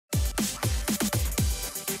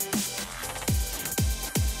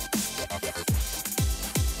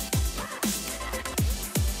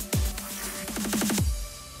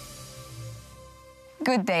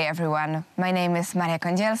Good day, everyone. My name is Maria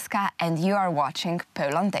Kądzielska, and you are watching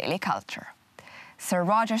Poland Daily Culture. Sir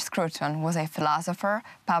Roger Scruton was a philosopher,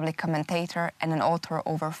 public commentator, and an author of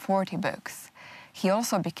over 40 books. He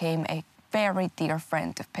also became a very dear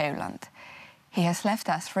friend of Poland. He has left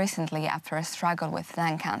us recently after a struggle with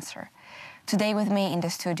lung cancer. Today with me in the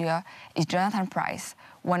studio is Jonathan Price,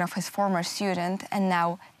 one of his former students and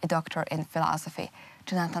now a doctor in philosophy.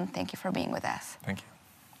 Jonathan, thank you for being with us. Thank you.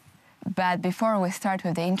 But before we start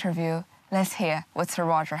with the interview, let's hear what Sir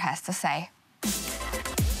Roger has to say.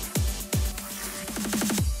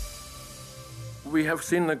 We have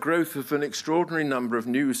seen the growth of an extraordinary number of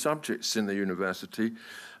new subjects in the university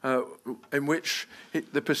in which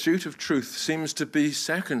the pursuit of truth seems to be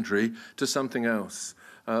secondary to something else.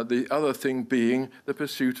 The other thing being the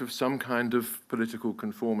pursuit of some kind of political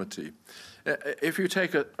conformity. If you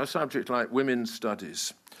take a subject like women's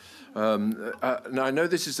studies, now I know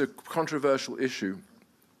this is a controversial issue,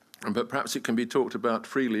 but perhaps it can be talked about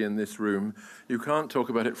freely in this room. You can't talk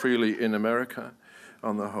about it freely in America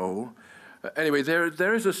on the whole. Anyway,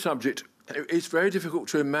 there is a subject. It's very difficult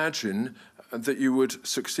to imagine that you would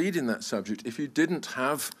succeed in that subject if you didn't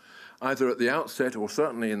have, either at the outset or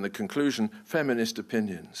certainly in the conclusion, feminist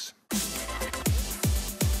opinions.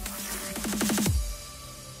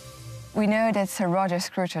 We know that Sir Roger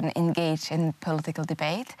Scruton engaged in political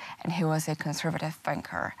debate, and he was a conservative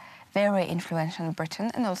thinker, very influential in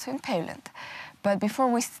Britain and also in Poland. But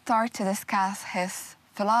before we start to discuss his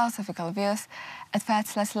philosophical views, at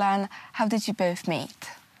first let's learn, how did you both meet?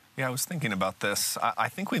 Yeah, I was thinking about this. I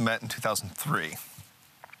think we met in 2003,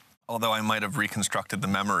 although I might have reconstructed the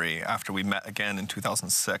memory after we met again in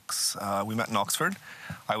 2006. We met in Oxford.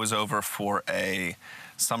 I was over for a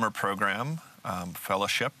summer program,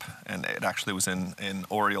 fellowship, and it actually was in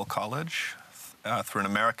Oriel College through an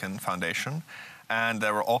American foundation. And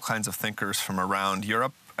there were all kinds of thinkers from around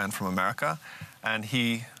Europe and from America. And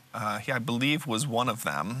he I believe, was one of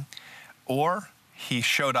them. Or he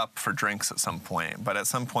showed up for drinks at some point. But at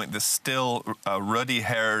some point, this still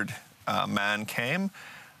ruddy-haired man came,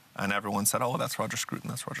 and everyone said, "Oh, that's Roger Scruton,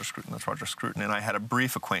 that's Roger Scruton, that's Roger Scruton." And I had a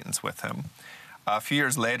brief acquaintance with him. A few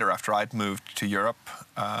years later, after I'd moved to Europe,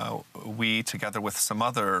 we, together with some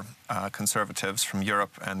other conservatives from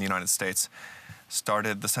Europe and the United States,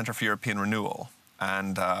 started the Center for European Renewal.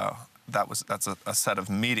 And that's a set of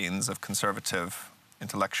meetings of conservative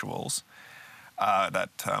intellectuals that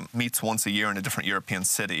meets once a year in a different European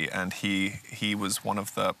city. And he was one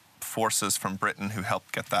of the forces from Britain who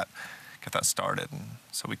helped get that started. And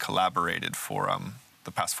so we collaborated for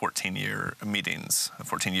the past 14 meetings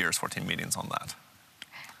on that.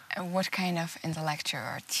 What kind of intellectual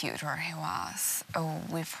or tutor he was?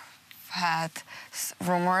 We've had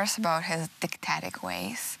rumors about his dictatic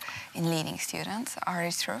ways in leading students. Are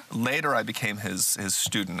they true? Later, I became his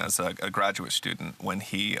student as a graduate student when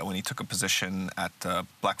he took a position at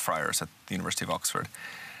Blackfriars at the University of Oxford.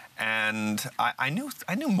 And I knew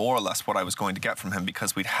more or less what I was going to get from him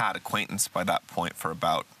because we'd had acquaintance by that point for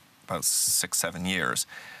about 6-7 years,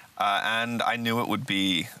 and I knew it would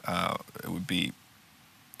be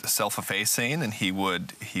self-effacing, and he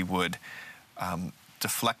would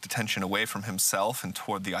deflect attention away from himself and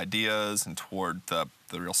toward the ideas and toward the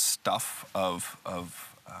real stuff of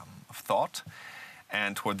thought,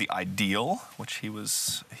 and toward the ideal, which he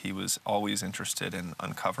was always interested in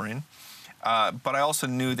uncovering. But I also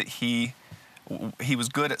knew that he was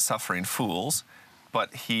good at suffering fools,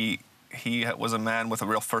 but he was a man with a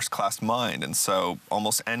real first-class mind, and so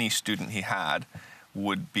almost any student he had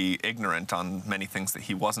would be ignorant on many things that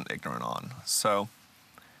he wasn't ignorant on. So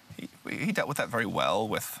he dealt with that very well,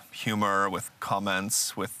 with humor, with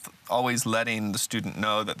comments, with always letting the student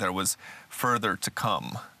know that there was further to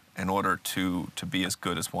come in order to be as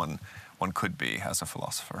good as one could be as a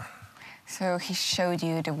philosopher. So he showed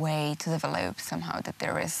you the way to develop somehow, that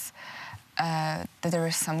there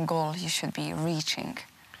is some goal you should be reaching.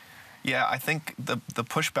 Yeah, I think the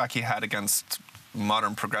pushback he had against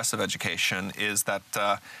modern progressive education is that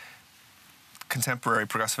contemporary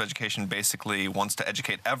progressive education basically wants to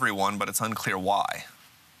educate everyone, but it's unclear why.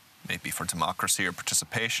 Maybe for democracy or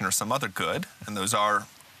participation or some other good, and those are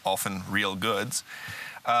often real goods.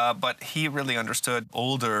 But he really understood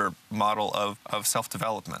older model of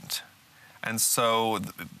self-development. And so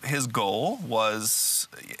his goal was,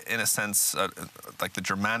 in a sense, like the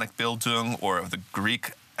Germanic Bildung or the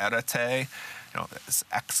Greek arete, this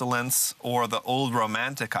excellence, or the old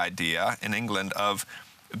romantic idea in England of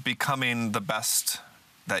becoming the best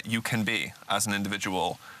that you can be as an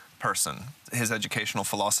individual person. His educational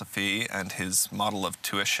philosophy and his model of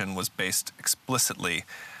tuition was based explicitly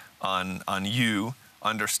on you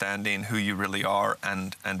understanding who you really are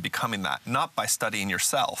and becoming that, not by studying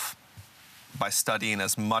yourself, by studying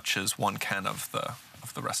as much as one can of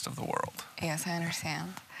the rest of the world. Yes, I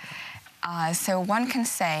understand. So one can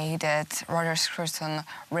say that Roger Scruton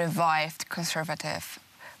revived conservative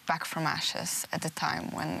back from ashes at the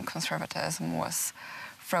time when conservatism was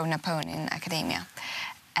frowned upon in academia.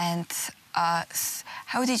 And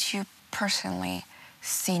how did you personally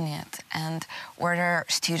seen it? And were there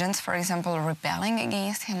students, for example, rebelling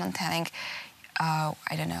against him and telling,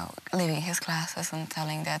 I don't know, leaving his classes and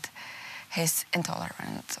telling that he's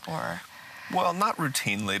intolerant, or? Well, not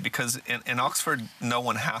routinely, because in Oxford, no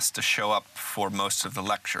one has to show up for most of the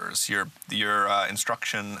lectures. Your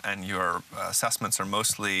instruction and your assessments are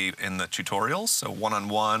mostly in the tutorials, so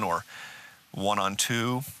one-on-one or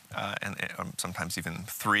one-on-two, and sometimes even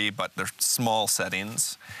three, but they're small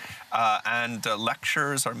settings. And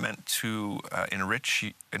lectures are meant to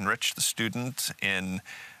enrich the student in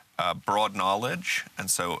broad knowledge,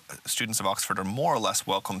 and so students of Oxford are more or less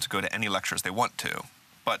welcome to go to any lectures they want to,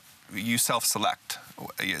 but you self-select.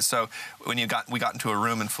 So when we got into a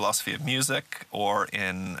room in philosophy of music, or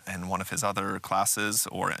in one of his other classes,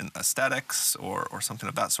 or in aesthetics, or something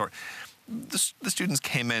of that sort, the students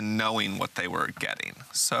came in knowing what they were getting.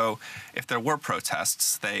 So if there were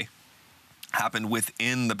protests, they happened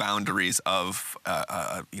within the boundaries of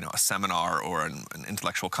a seminar or an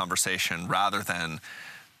intellectual conversation, rather than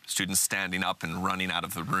students standing up and running out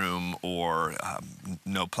of the room, or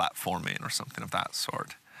no platforming or something of that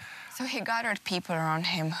sort. So he gathered people around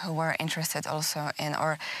him who were interested also in,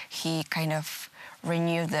 or he kind of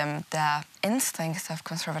renewed them the instincts of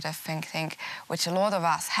conservative thinking, which a lot of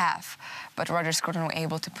us have, but Roger Scruton was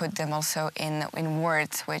able to put them also in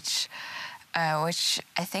words which I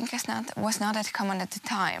think was not that common at the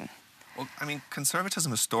time. Well, I mean,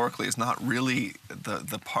 conservatism historically is not really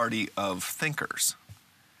the party of thinkers.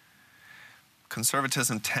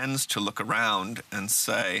 Conservatism tends to look around and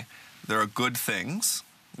say, there are good things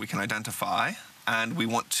we can identify, and we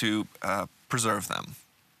want to preserve them.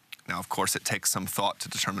 Now, of course, it takes some thought to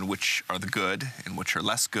determine which are the good and which are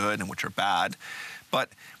less good and which are bad, but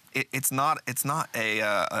it's not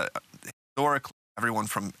a historically, everyone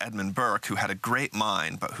from Edmund Burke, who had a great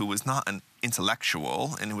mind, but who was not an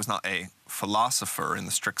intellectual, and who was not a philosopher in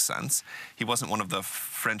the strict sense. He wasn't one of the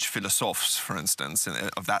French philosophes, for instance,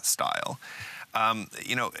 of that style.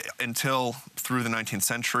 Until through the 19th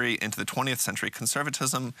century into the 20th century,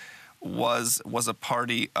 conservatism was a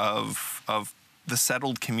party of the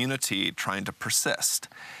settled community trying to persist.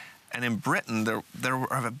 And in Britain, there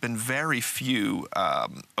have been very few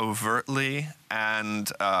overtly and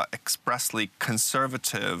expressly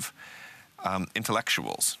conservative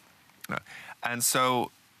intellectuals. And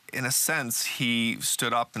so, in a sense, he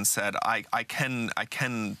stood up and said, I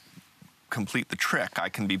can complete the trick. I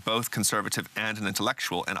can be both conservative and an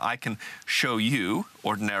intellectual, and I can show you,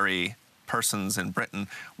 ordinary persons in Britain,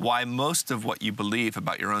 why most of what you believe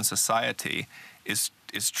about your own society is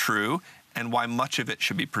true, and why much of it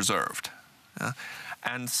should be preserved.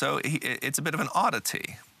 And so it's a bit of an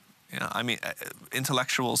oddity. I mean,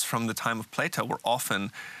 intellectuals from the time of Plato were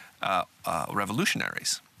often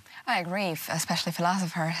revolutionaries. I agree, especially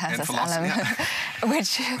philosopher has this philosophy, element,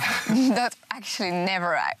 which that actually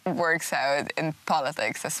never works out in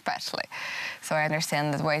politics, especially. So I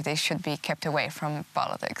understand that why they should be kept away from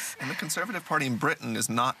politics. And the Conservative Party in Britain is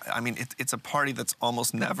not, I mean, it's a party that's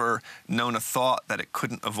almost never known a thought that it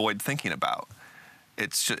couldn't avoid thinking about.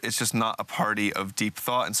 It's just not a party of deep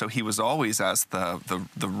thought, and so he was always, as the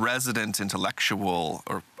resident intellectual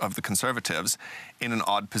of the Conservatives, in an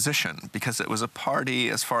odd position, because it was a party,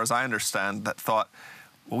 as far as I understand, that thought,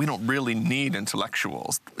 well, we don't really need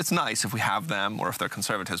intellectuals. It's nice if we have them, or if they're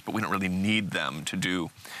conservatives, but we don't really need them to do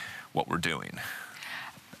what we're doing.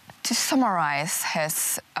 To summarize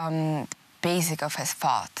his basic of his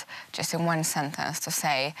thought, just in one sentence, to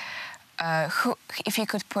say, if you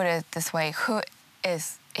could put it this way, who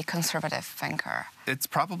is a conservative thinker? It's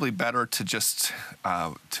probably better to just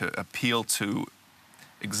to appeal to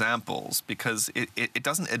examples, because it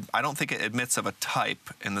doesn't. I don't think it admits of a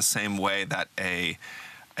type in the same way that a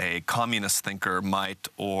communist thinker might,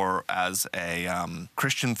 or as a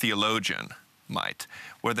Christian theologian might,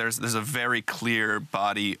 where there's a very clear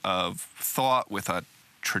body of thought with a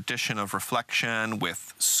tradition of reflection,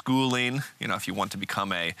 with schooling. If you want to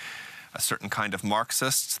become a certain kind of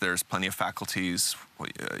Marxist, there's plenty of faculties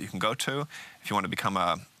you can go to. If you want to become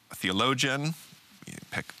a theologian, you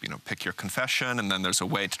pick your confession, and then there's a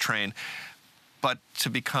way to train. But to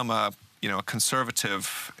become a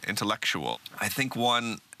conservative intellectual, I think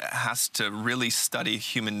one has to really study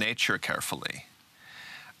human nature carefully.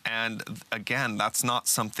 And again, that's not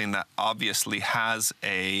something that obviously has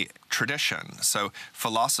a tradition. So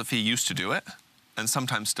philosophy used to do it, and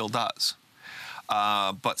sometimes still does.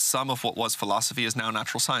 But some of what was philosophy is now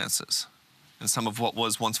natural sciences. And some of what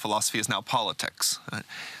was once philosophy is now politics.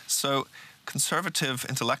 So conservative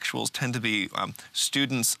intellectuals tend to be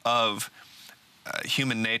students of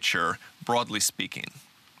human nature, broadly speaking.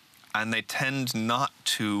 And they tend not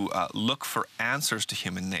to look for answers to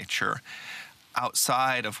human nature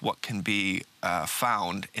outside of what can be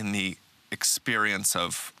found in the experience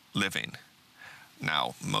of living.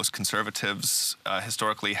 Now, most conservatives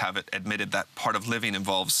historically have admitted that part of living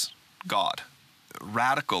involves God.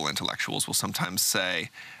 Radical intellectuals will sometimes say,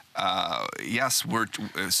 yes,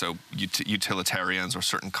 so utilitarians or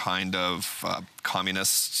certain kind of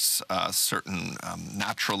communists, certain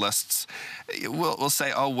naturalists will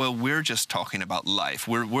say, oh, well, we're just talking about life.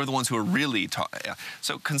 We're the ones who are really talking.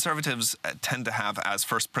 So conservatives tend to have as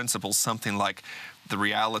first principles something like the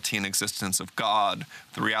reality and existence of God,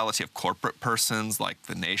 the reality of corporate persons like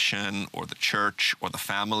the nation or the church or the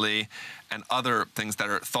family, and other things that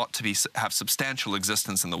are thought to have substantial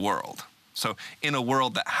existence in the world. So in a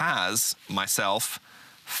world that has myself,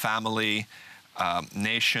 family,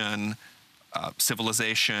 nation,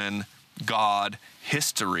 civilization, God,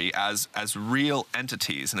 history as real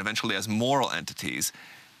entities and eventually as moral entities,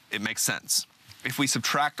 it makes sense. If we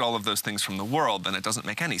subtract all of those things from the world, then it doesn't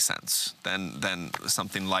make any sense. Then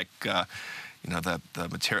something like a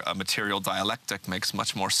material dialectic makes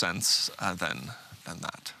much more sense than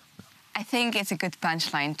that. I think it's a good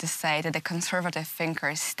punchline to say that the conservative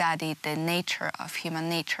thinkers studied the nature of human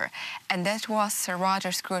nature, and that was Sir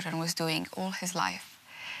Roger Scruton was doing all his life.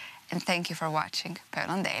 And thank you for watching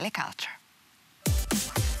Poland Daily Culture.